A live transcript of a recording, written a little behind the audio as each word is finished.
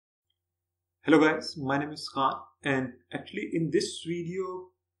Hello guys, my name is Khan, and actually in this video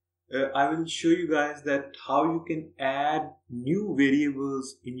I will show you guys that how you can add new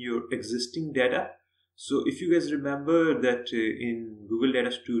variables in your existing data. So if you guys remember that in Google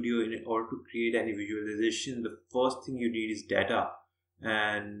Data Studio, in order to create any visualization, the first thing you need is data,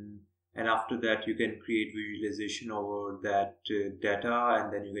 and after that you can create visualization over that data,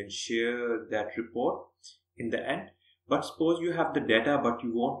 and then you can share that report in the end. But suppose you have the data but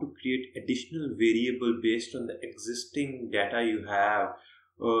you want to create additional variable based on the existing data you have.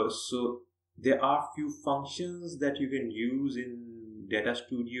 So there are few functions that you can use in Data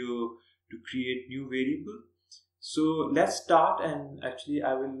Studio to create new variable. So let's start, and actually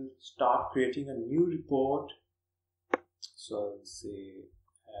I will start creating a new report. So I will say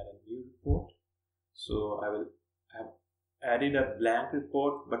add a new report. So I will have added a blank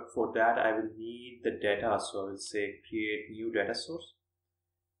report, but for that I will need the data. So I will say create new data source,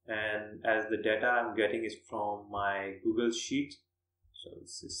 and as the data I'm getting is from my Google Sheet, so I will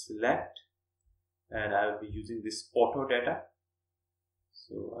say select, and I will be using this auto data.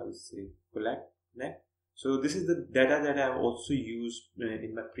 So I will say connect. So this is the data that I have also used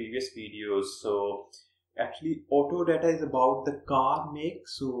in my previous videos. So actually auto data is about the car make.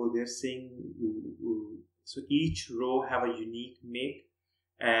 So they're saying so each row have a unique make,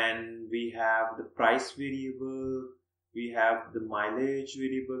 and we have the price variable, we have the mileage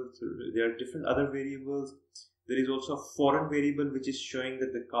variable. So there are different other variables. There is also a foreign variable which is showing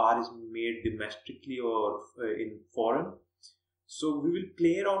that the car is made domestically or in foreign. So we will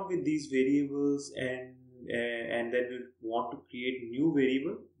play around with these variables, and then we'll want to create new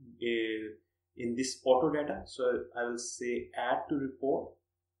variable in this auto data. So I will say add to report.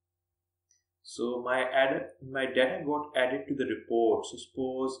 So my data got added to the report. So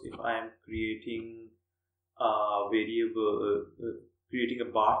suppose if I am creating a variable, creating a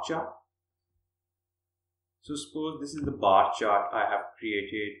bar chart. So suppose this is the bar chart I have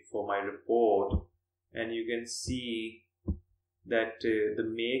created for my report, and you can see that the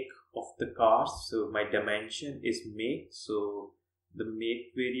make of the cars. So my dimension is make. So the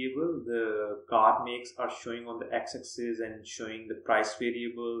make variable, the car makes are showing on the x-axis and showing the price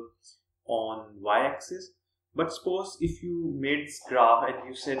variable on y-axis. But suppose if you made this graph and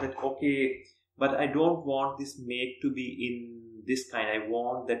you said that okay, but I don't want this make to be in this kind. I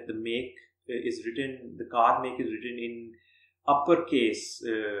want that the make is written, the car make is written in uppercase.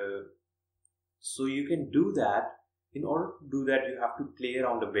 So you can do that. In order to do that, you have to play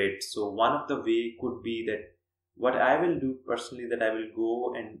around a bit. So one of the way could be that what I will do personally, that I will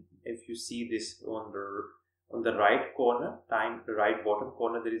go, and if you see this on the right corner, the right bottom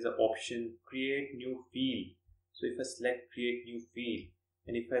corner, there is an option create new field. So if I select create new field,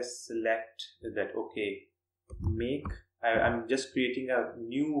 and if I select that okay, make, I'm just creating a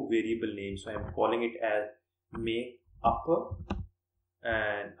new variable name. So I'm calling it as make upper,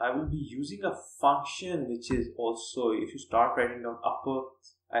 and I will be using a function which is also, if you start writing down upper,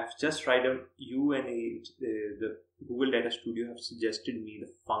 I've just write down U, and the Google Data Studio have suggested me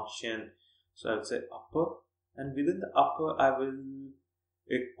the function. So I'll say upper, and within the upper I will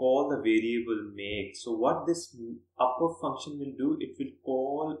call the variable make. So what this upper function will do, it will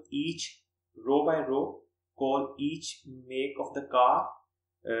call each row by row, call each make of the car.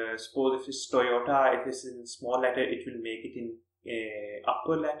 Suppose if it's Toyota, if it's in small letter, it will make it in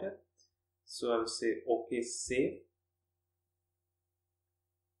upper letter. So I will say okay, save.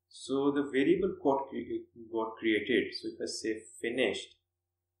 So the variable got created. So if I say finished,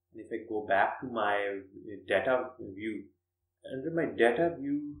 and if I go back to my data view, under my data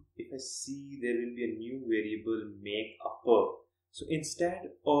view, if I see, there will be a new variable make upper. So instead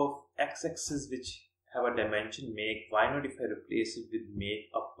of x-axis which have a dimension make, why not if I replace it with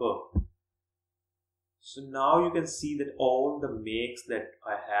make upper? So now you can see that all the makes that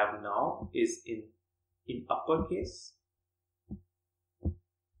I have now is in uppercase.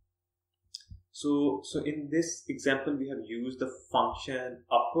 So in this example we have used the function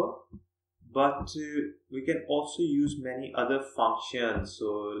upper, but we can also use many other functions.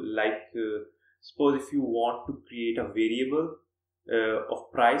 So like suppose if you want to create a variable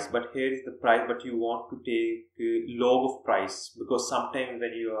of price, but here is the price, but you want to take log of price, because sometimes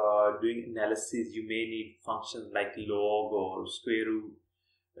when you are doing analysis you may need functions like log or square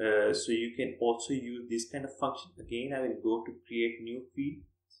root. So you can also use this kind of function. Again, I will go to create new field,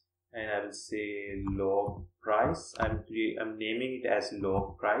 and I will say log price. I'm naming it as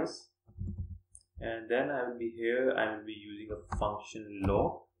log price, and then I will be here, I will be using a function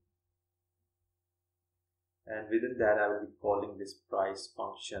log, and within that I will be calling this price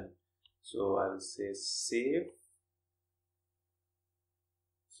function. So I will say save.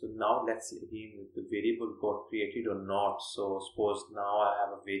 So now let's see again if the variable got created or not. So suppose now I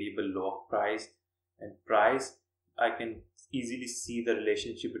have a variable log price and price. I can easily see the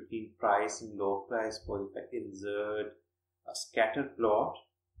relationship between price and log price. Suppose if I insert a scatter plot,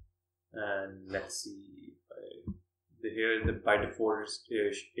 and let's see here by default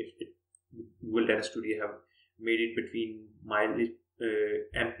Google Data Studio have made it between mileage,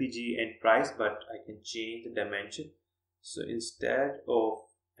 MPG and price, but I can change the dimension. So instead of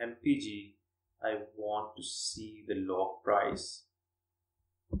MPG, I want to see the log price.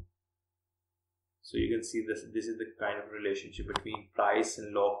 So you can see this is the kind of relationship between price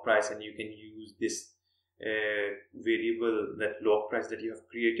and log price, and you can use this variable, that log price that you have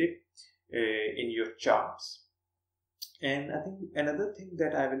created in your charts. And I think another thing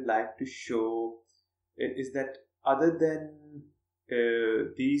that I would like to show is that other than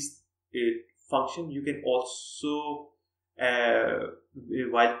these function, you can also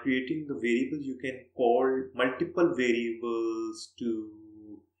while creating the variable, you can call multiple variables to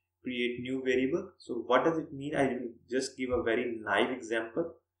create new variable. So what does it mean? I will just give a very naive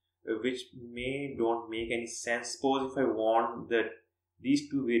example which don't make any sense. Suppose if I want that these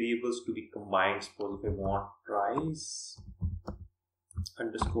two variables to be combined, suppose if I want price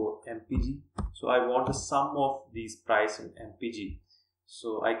underscore MPG, so I want the sum of these price and MPG.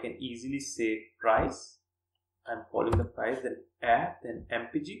 So I can easily say price, I'm calling the price, then add, then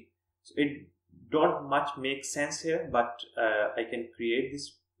MPG. So it don't much make sense here, but I can create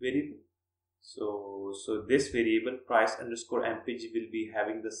this variable. So this variable price underscore MPG will be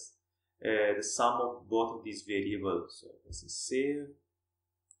having this the sum of both of these variables. So this is save.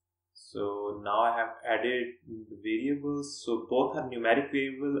 So now I have added the variables. So both are numeric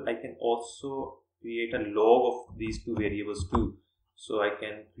variable. I can also create a log of these two variables too. So I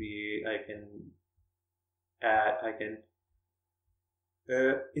can create,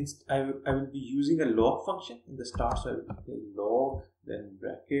 I will be using a log function in the start. So I will say log, then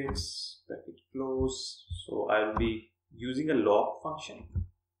brackets, bracket close. So I will be using a log function,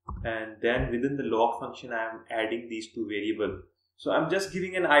 and then within the log function I am adding these two variables. So I'm just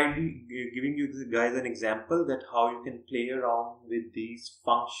giving an idea, giving you guys an example that how you can play around with these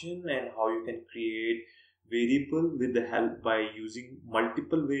function and how you can create variable with the help by using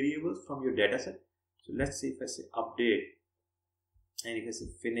multiple variables from your dataset. So let's say if I say update and if I say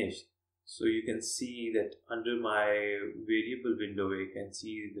finish, so you can see that under my variable window you can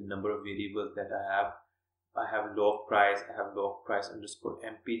see the number of variables that I have. I have log price, I have log price underscore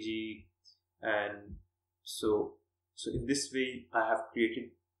MPG, and so in this way I have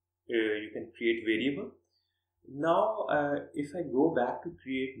created, you can create variable. Now if I go back to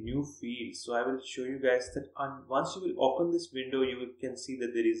create new fields, so I will show you guys that once you will open this window, you can see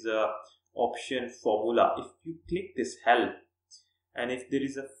that there is a option formula. If you click this help, and if there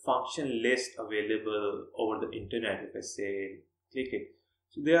is a function list available over the internet, if I say click it,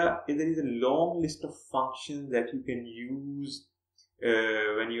 so there is a long list of functions that you can use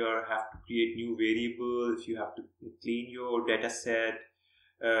when you have to create new variables, if you have to clean your data set.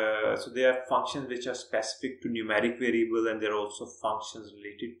 So there are functions which are specific to numeric variable, and there are also functions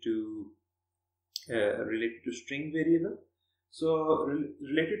related to string variable. So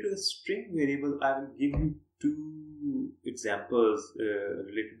related to the string variable, I will give you two examples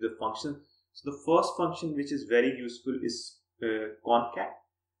related to the function. So the first function which is very useful is concat,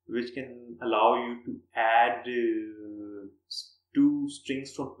 which can allow you to add two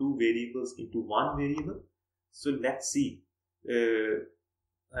strings from two variables into one variable. So let's see.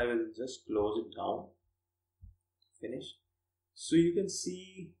 I will just close it down. Finish. So you can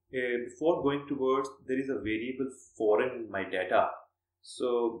see before going towards, there is a variable foreign in my data.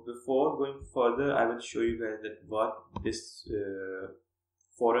 So before going further, I will show you guys that what this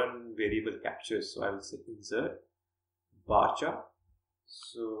foreign variable captures. So I will say insert bar chart.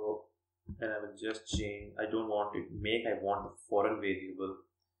 So, and I will just change, I don't want it make, I want the foreign variable.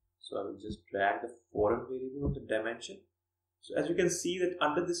 So I will just drag the foreign variable of the dimension. So as you can see that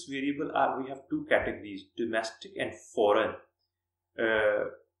under this variable we have two categories, domestic and foreign.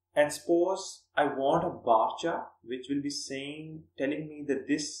 And suppose I want a bar chart which will be telling me that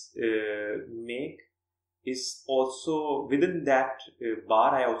this make is also within that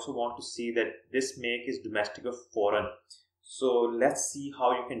bar. I also want to see that this make is domestic or foreign. So let's see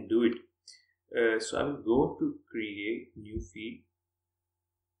how you can do it. So I will go to create new field,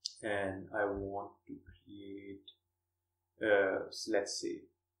 and I want to create so let's say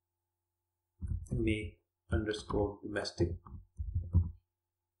make underscore domestic.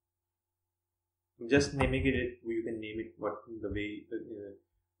 I'm just naming it. You can name it whatever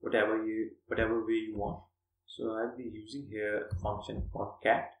way you want. So I'll be using here a function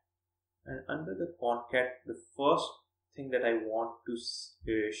concat, and under the concat, the first thing that I want to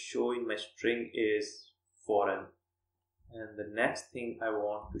show in my string is foreign, and the next thing I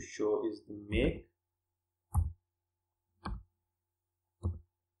want to show is the make.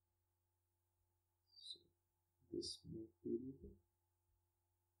 So this make variable.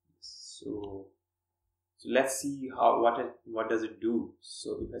 So let's see what does it do.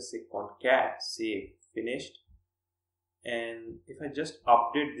 So if I say concat save finished, and if I just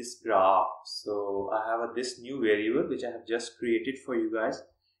update this graph, so I have this new variable which I have just created for you guys,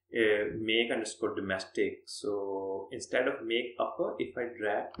 make underscore domestic. So instead of make upper, if I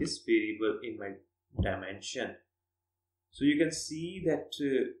drag this variable in my dimension, so you can see that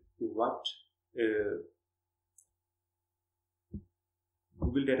what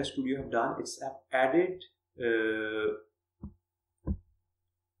Google Data Studio have done, it's added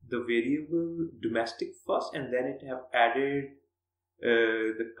the variable domestic first, and then it have added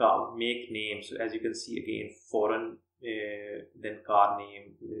the car make name. So as you can see again, foreign, then car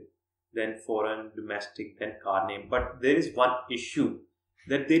name, then foreign, domestic, then car name. But there is one issue,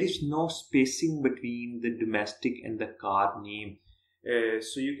 that there is no spacing between the domestic and the car name.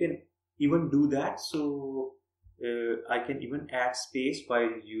 So you can even do that. So I can even add space by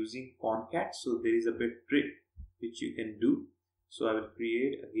using concat. So there is a bit trick which you can do. So I will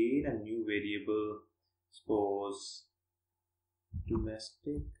create again a new variable, suppose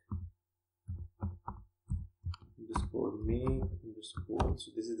domestic underscore make underscore.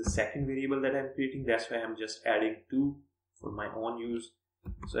 So this is the second variable that I'm creating. That's why I'm just adding 2 for my own use.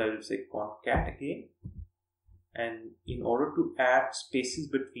 So I will say concat again, and in order to add spaces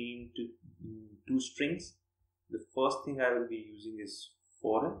between two strings, the first thing I will be using is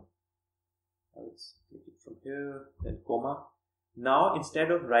foreign. I will take it from here, then comma. Now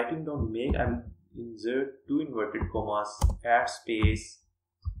instead of writing down make, I will insert 2 inverted commas, add space,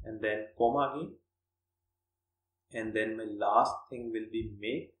 and then comma again, and then my last thing will be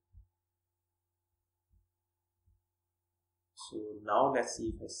make. So now let's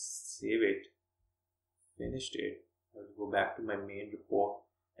see if I save it, finished it. I will go back to my main report,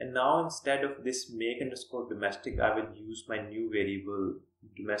 and now instead of this make underscore domestic, I will use my new variable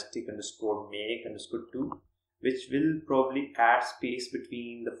domestic underscore make underscore 2, which will probably add space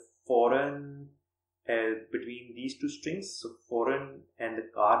between the foreign, between these 2 strings. So foreign and the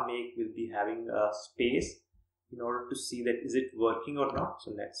car make will be having a space in order to see that is it working or not.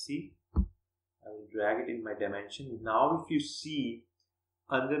 So let's see. I will drag it in my dimension. Now if you see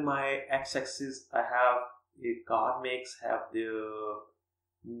under my x-axis, I have a car makes have their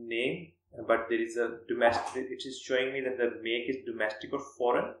name, but there is a domestic. It is showing me that the make is domestic or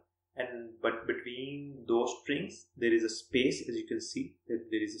foreign, but between those strings there is a space. As you can see that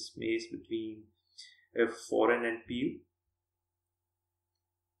there is a space between foreign and PU.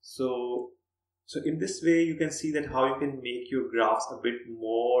 So in this way you can see that how you can make your graphs a bit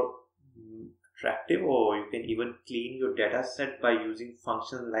more attractive, or you can even clean your data set by using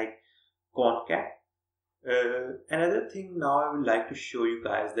functions like concat. Another thing now I would like to show you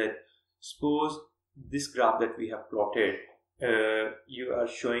guys, that suppose this graph that we have plotted, you are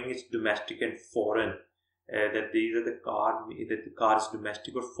showing it's domestic and foreign, that these are the car is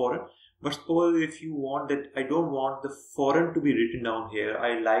domestic or foreign. But suppose if you want that, I don't want the foreign to be written down here,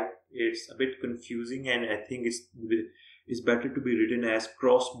 it's a bit confusing, and I think it's better to be written as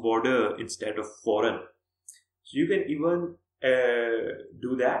cross-border instead of foreign. So you can even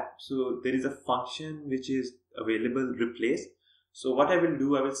do that. So there is a function which is available, replace. So what I will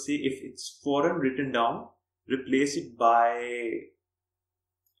do, I will say if it's foreign written down, replace it by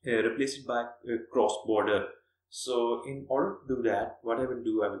cross-border. So in order to do that, what I will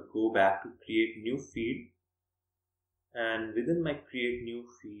do, I will go back to create new field, and within my create new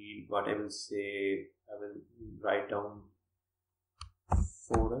field, what I will say, I will write down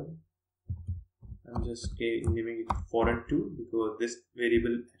foreign. I'm just naming it foreign 2 because this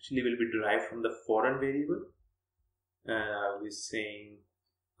variable actually will be derived from the foreign variable, and I will be saying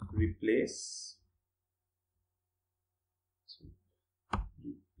replace. So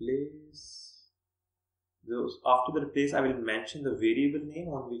replace. After the replace, I will mention the variable name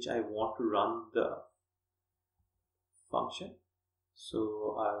on which I want to run the function.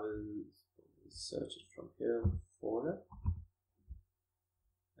 So I will search it from here, foreign,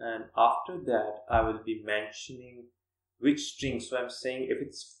 and after that I will be mentioning which string. So I'm saying if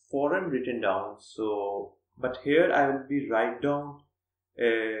it's foreign written down, so but here I will be write down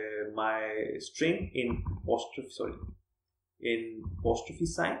my string in apostrophe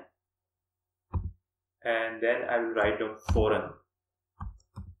sign, and then I will write down foreign.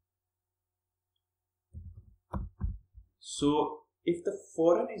 So if the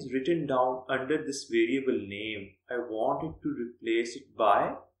foreign is written down under this variable name, I want it to replace it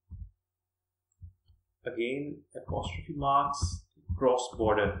by, again, apostrophe marks, cross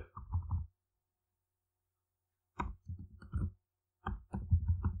border.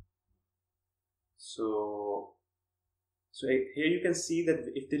 So here you can see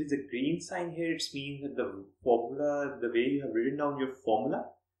that if there is a green sign here, it means that the formula, the way you have written down your formula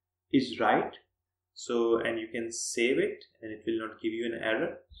is right. So, and you can save it and it will not give you an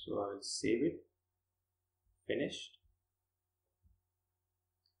error. So I will save it, finished.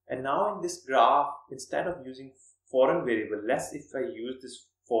 And now in this graph, instead of using foreign variable, let's if I use this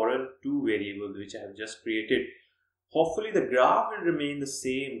foreign2 variable which I have just created, hopefully the graph will remain the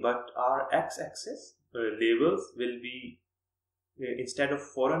same, but our x-axis labels will be, instead of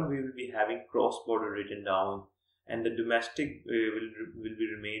foreign, we will be having cross border written down, and the domestic will be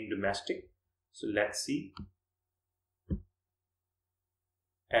remain domestic. So let's see,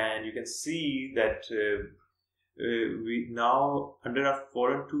 and you can see that we now under our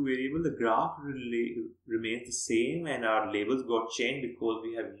foreign2 variable, the graph remains the same, and our labels got changed because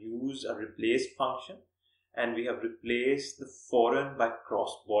we have used a replace function, and we have replaced the foreign by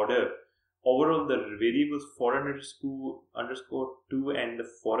cross border. Overall, the variables foreign underscore 2 and the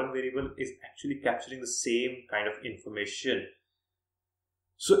foreign variable is actually capturing the same kind of information.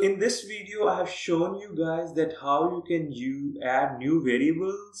 So in this video, I have shown you guys that how you can add new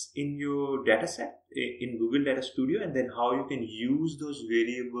variables in your dataset in Google Data Studio, and then how you can use those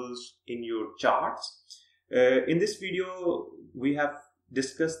variables in your charts. In this video, we have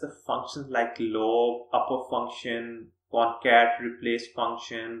discussed the functions like log, upper function, concat, replace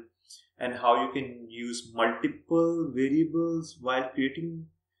function, and how you can use multiple variables while creating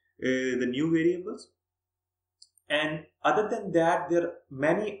the new variables. And other than that, there are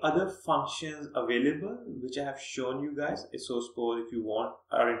many other functions available which I have shown you guys. So suppose if you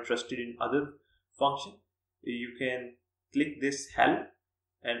are interested in other function, you can click this help,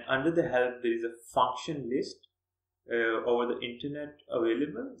 and under the help there is a function list over the internet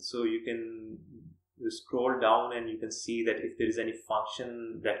available. So you can scroll down and you can see that if there is any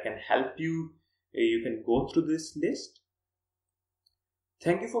function that can help you, you can go through this list.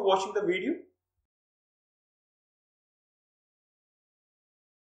 Thank you for watching the video.